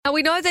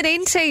We know that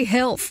NT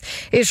Health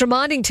is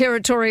reminding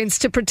Territorians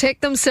to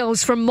protect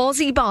themselves from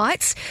mozzie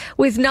bites,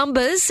 with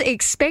numbers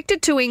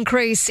expected to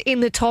increase in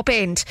the top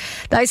end.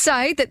 They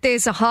say that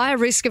there's a higher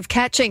risk of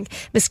catching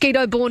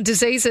mosquito-borne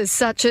diseases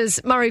such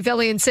as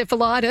Murray-Valley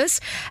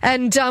encephalitis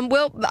and,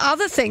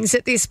 other things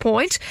at this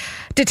point,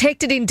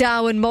 detected in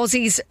Darwin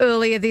mozzies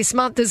earlier this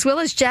month, as well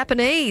as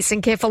Japanese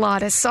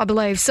encephalitis, I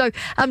believe. So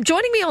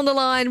joining me on the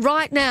line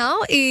right now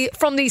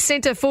from the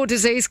Centre for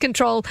Disease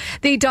Control,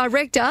 the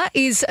director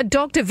is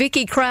Dr.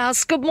 Vicki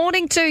Krause. Good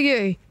morning to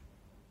you.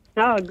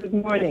 Oh, good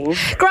morning.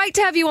 Great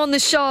to have you on the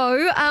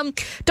show.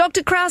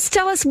 Dr. Krause,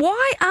 tell us,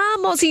 why are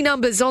mozzie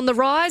numbers on the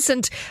rise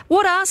and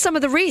what are some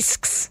of the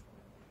risks?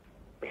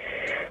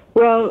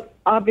 Well,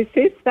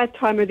 obviously it's that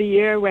time of the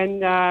year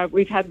when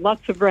we've had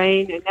lots of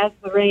rain, and as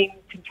the rain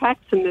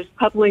contracts and there's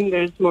puddling,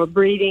 there's more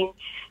breeding.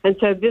 And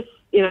so this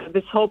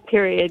whole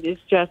period is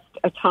just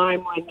a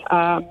time when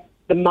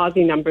the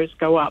mozzie numbers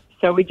go up.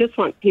 So we just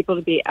want people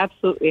to be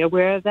absolutely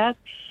aware of that.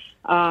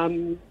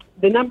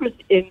 The numbers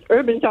in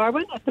urban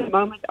Darwin at the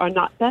moment are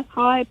not that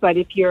high, but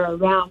if you're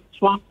around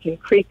swamps and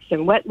creeks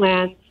and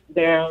wetlands,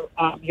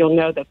 you'll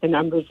know that the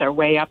numbers are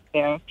way up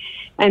there.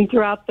 And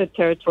throughout the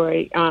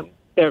territory,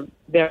 the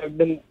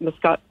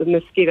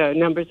mosquito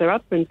numbers are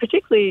up, and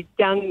particularly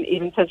down in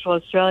even Central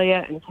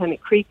Australia and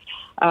Tennant Creek.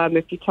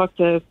 If you talk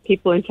to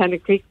people in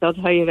Tennant Creek, they'll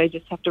tell you they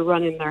just have to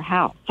run in their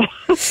house.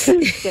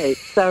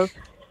 So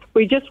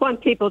we just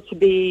want people to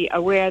be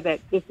aware that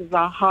this is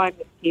a high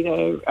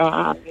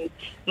mosquito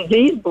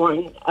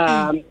disease-borne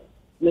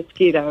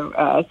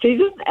mosquito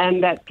season,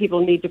 and that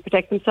people need to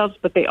protect themselves,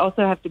 but they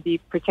also have to be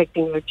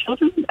protecting their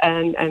children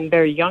and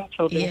very young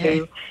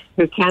children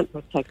who can't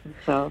protect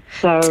themselves.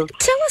 So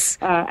tell us,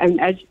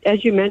 and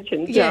as you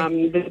mentioned,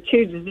 the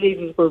two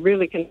diseases we're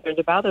really concerned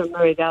about are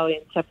Murray-Valley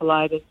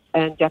encephalitis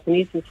and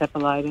Japanese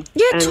encephalitis.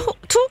 Yeah,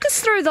 talk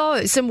us through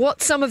those and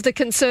what some of the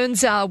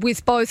concerns are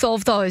with both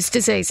of those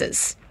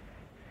diseases.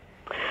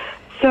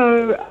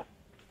 So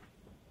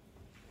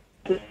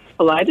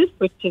encephalitis,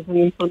 which is an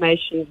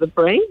inflammation of the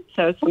brain,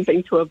 so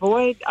something to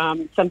avoid,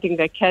 something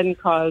that can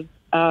cause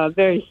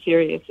very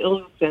serious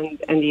illness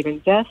and even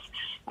death,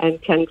 and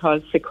can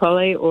cause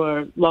sequelae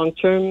or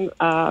long-term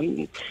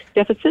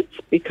deficits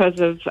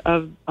because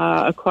of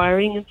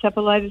acquiring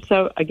encephalitis.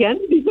 So again,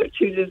 these are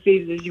two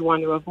diseases you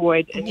want to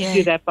avoid, and you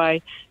do that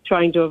by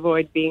trying to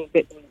avoid being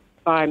bitten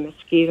by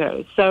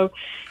mosquitoes. So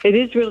it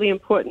is really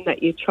important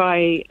that you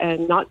try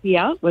and not be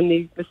out when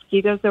these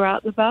mosquitoes are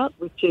out and about,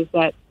 which is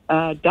at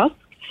dusk,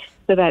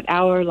 so that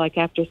hour like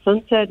after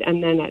sunset,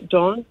 and then at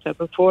dawn, so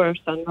before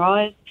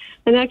sunrise,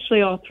 and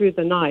actually all through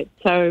the night.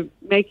 So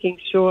making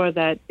sure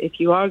that if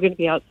you are going to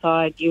be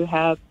outside, you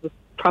have the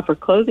proper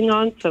clothing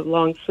on, so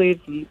long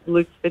sleeves and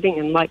loose fitting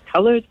and light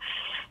colored,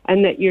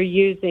 and that you're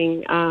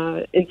using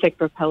insect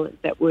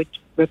repellent that would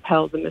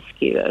repel the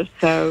mosquitoes.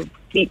 So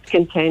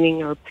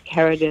peat-containing or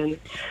picaridin,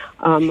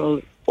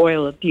 or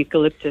oil of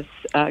eucalyptus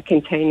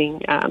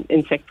containing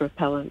insect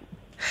repellent.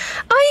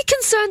 Are you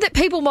concerned that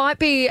people might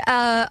be,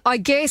 a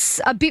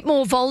bit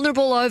more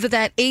vulnerable over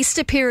that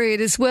Easter period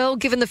as well,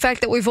 given the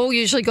fact that we've all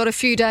usually got a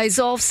few days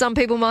off? Some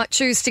people might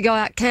choose to go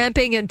out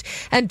camping and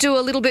do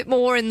a little bit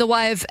more in the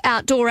way of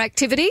outdoor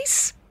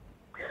activities?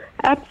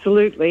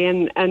 Absolutely,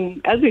 and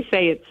as we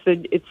say,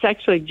 it's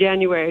actually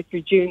January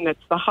through June that's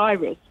the high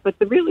risk. But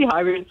the really high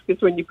risk is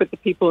when you put the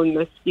people and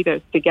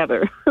mosquitoes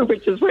together,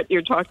 which is what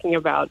you're talking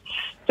about.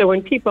 So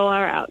when people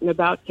are out and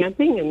about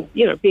camping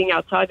and being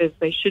outside as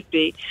they should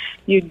be,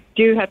 you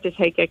do have to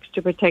take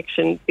extra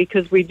protection,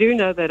 because we do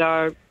know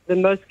that the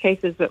most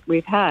cases that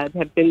we've had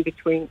have been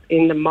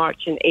in the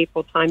March and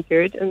April time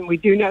period, and we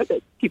do know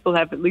that people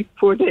have at least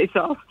 4 days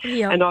off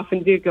and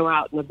often do go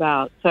out and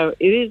about. So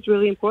it is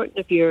really important,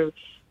 if you're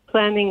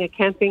planning a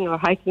camping or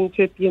hiking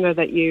trip,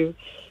 that you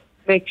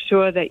make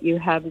sure that you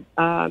have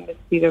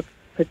mosquito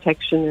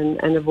protection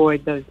and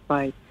avoid those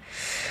bites.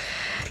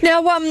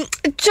 Now,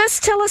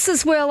 just tell us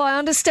as well, I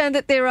understand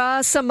that there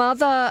are some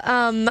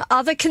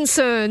other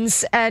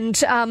concerns, and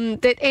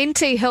that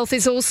NT Health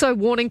is also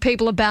warning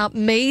people about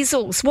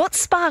measles. What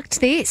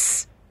sparked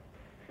this?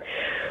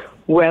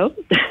 Well,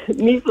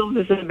 measles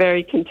is a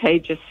very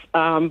contagious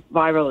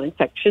viral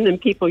infection,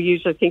 and people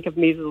usually think of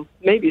measles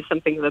maybe as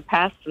something of the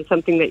past and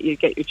something that you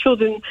get your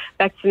children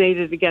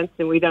vaccinated against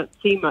and we don't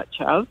see much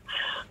of.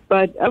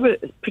 But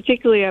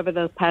particularly over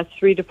the past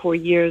 3 to 4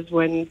 years,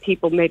 when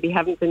people maybe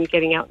haven't been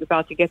getting out and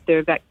about to get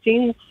their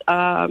vaccines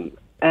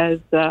as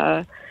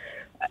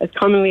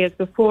commonly as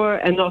before,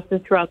 and also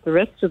throughout the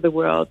rest of the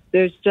world,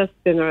 there's just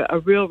been a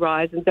real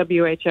rise, and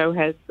WHO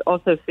has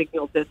also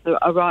signaled this,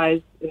 a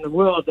rise in the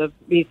world of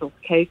measles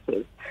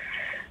cases.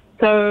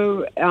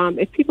 So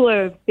if people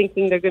are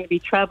thinking they're going to be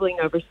traveling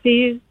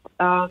overseas,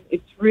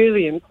 it's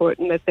really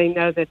important that they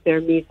know that they're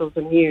measles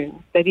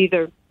immune, that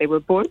either they were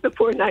born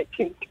before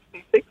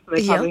 1966, and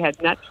they probably had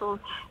natural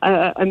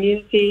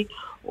immunity,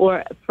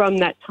 or from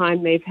that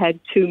time they've had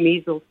 2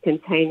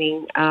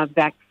 measles-containing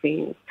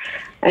vaccines.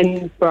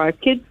 And for our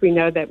kids, we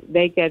know that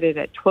they get it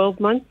at 12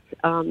 months,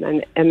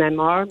 an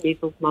MMR,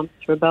 measles, mumps,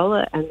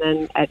 rubella, and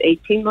then at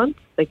 18 months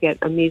they get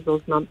a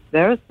measles, mumps,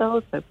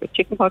 varicella, so for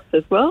chickenpox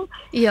as well.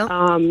 Yeah.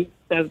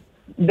 So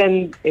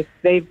then if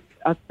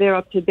they're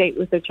up to date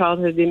with their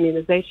childhood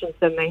immunizations,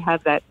 then they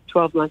have that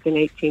 12-month and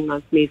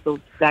 18-month measles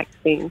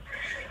vaccine.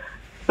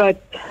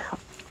 But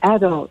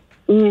adults,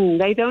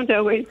 they don't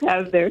always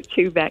have their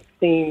 2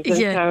 vaccines. And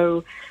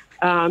so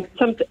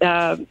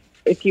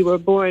if you were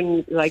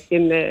born like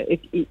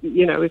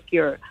if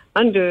you're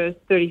under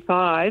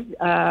 35,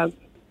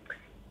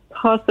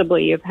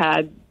 possibly you've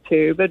had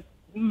 2, but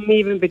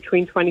even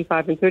between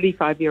 25 and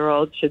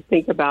 35-year-olds should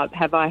think about,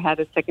 have I had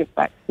a second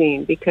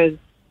vaccine? Because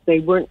they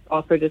weren't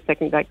offered a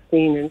second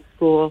vaccine in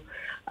school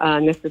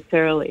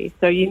necessarily.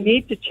 So you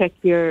need to check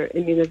your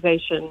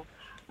immunization,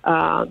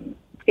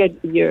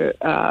 get your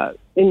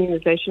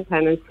immunization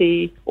plan and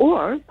see,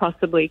 or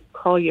possibly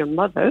call your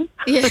mother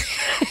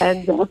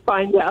and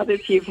find out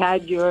if you've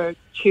had your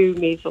 2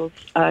 measles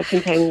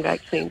containing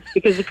vaccines.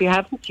 Because if you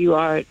haven't, you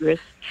are at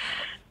risk.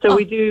 So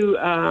we do,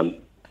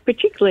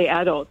 particularly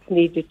adults,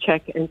 need to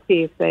check and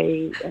see if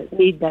they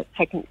need that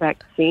second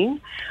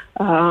vaccine.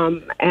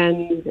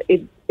 And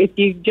if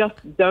you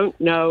just don't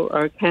know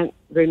or can't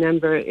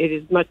remember, it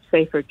is much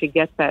safer to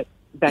get that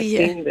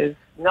vaccine. Yeah. There's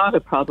not a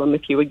problem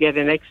if you would get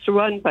an extra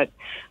one, but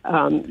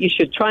you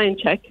should try and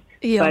check.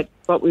 Yeah. But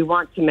what we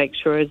want to make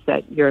sure is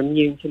that you're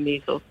immune to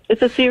measles.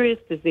 It's a serious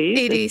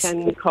disease. It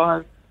can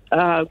cause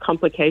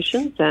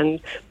complications, and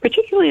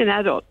particularly in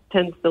adults,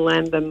 tends to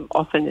land them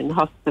often in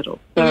hospital.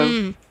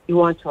 So you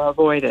want to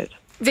avoid it.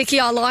 Vicki,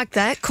 I like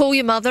that. Call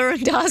your mother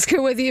and ask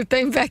her whether you've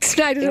been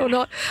vaccinated or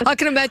not. I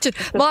can imagine.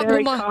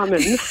 Very common.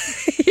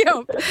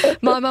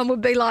 My mum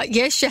would be like,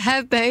 yes, you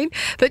have been.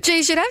 But,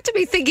 geez, you'd have to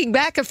be thinking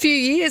back a few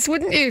years,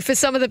 wouldn't you, for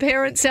some of the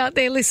parents out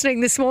there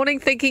listening this morning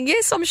thinking,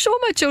 yes, I'm sure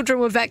my children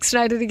were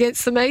vaccinated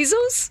against the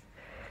measles.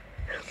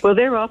 Well,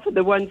 they're often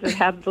the ones that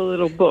have the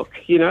little book,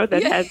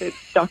 that has it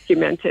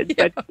documented.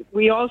 Yeah. But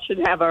we all should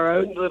have our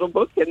own little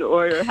book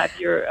or have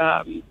your...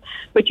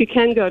 but you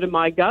can go to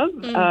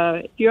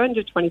MyGov. If you're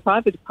under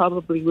 25, it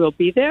probably will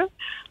be there.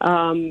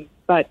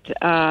 But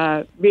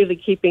really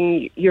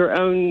keeping your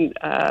own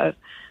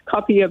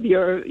copy of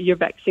your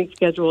vaccine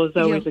schedule is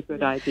always a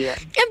good idea.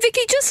 And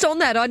Vicki, just on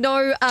that, I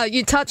know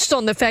you touched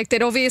on the fact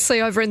that obviously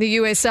over in the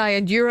USA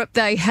and Europe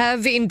they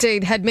have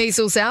indeed had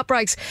measles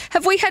outbreaks.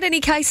 Have we had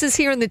any cases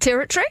here in the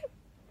Territory?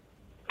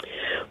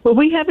 Well,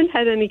 we haven't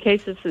had any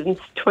cases since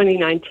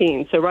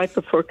 2019, so right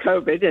before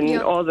COVID and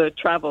all the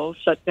travel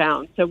shut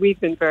down. So we've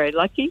been very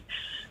lucky.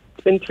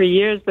 It's been 3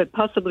 years, but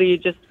possibly you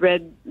just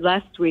read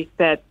last week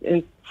that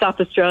in South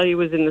Australia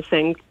was in the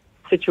same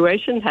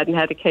situation, hadn't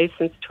had a case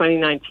since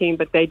 2019,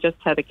 but they just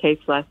had a case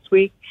last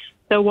week.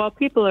 So while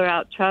people are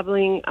out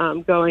traveling,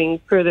 going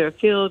further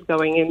afield,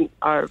 going in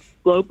our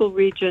global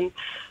region,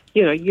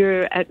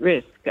 you're at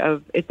risk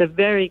of, it's a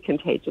very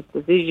contagious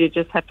disease. You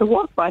just have to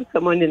walk by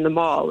someone in the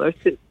mall or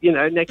sit,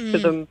 next to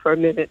them for a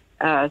minute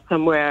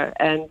somewhere.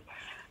 And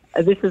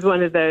this is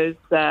one of those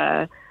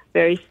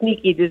very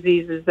sneaky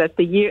diseases that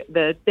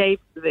the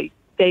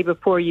day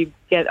before you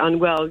get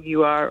unwell,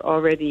 you are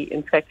already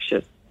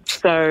infectious.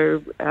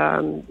 So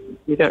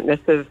you don't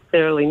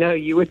necessarily know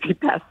you would be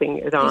passing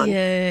it on.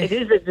 Yeah. It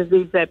is a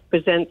disease that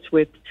presents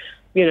with,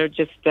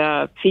 just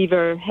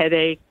fever,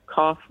 headache,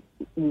 cough,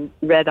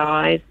 red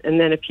eyes, and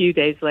then a few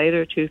days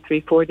later, 2,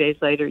 3, 4 days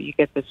later, you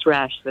get this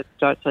rash that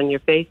starts on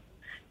your face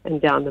and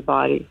down the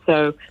body.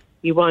 So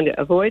you want to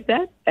avoid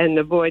that and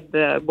avoid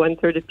the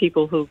 1/3 of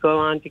people who go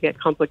on to get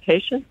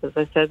complications, as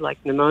I said,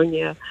 like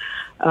pneumonia,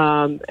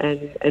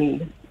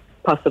 and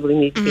possibly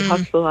need to be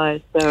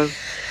hospitalized. So,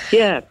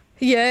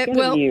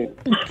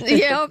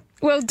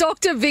 well,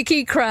 Dr.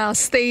 Vicki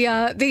Krause,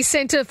 the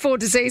Centre for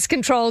Disease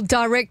Control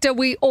Director,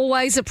 we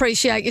always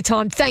appreciate your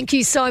time. Thank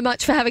you so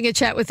much for having a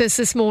chat with us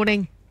this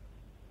morning.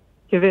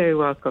 You're very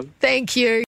welcome. Thank you.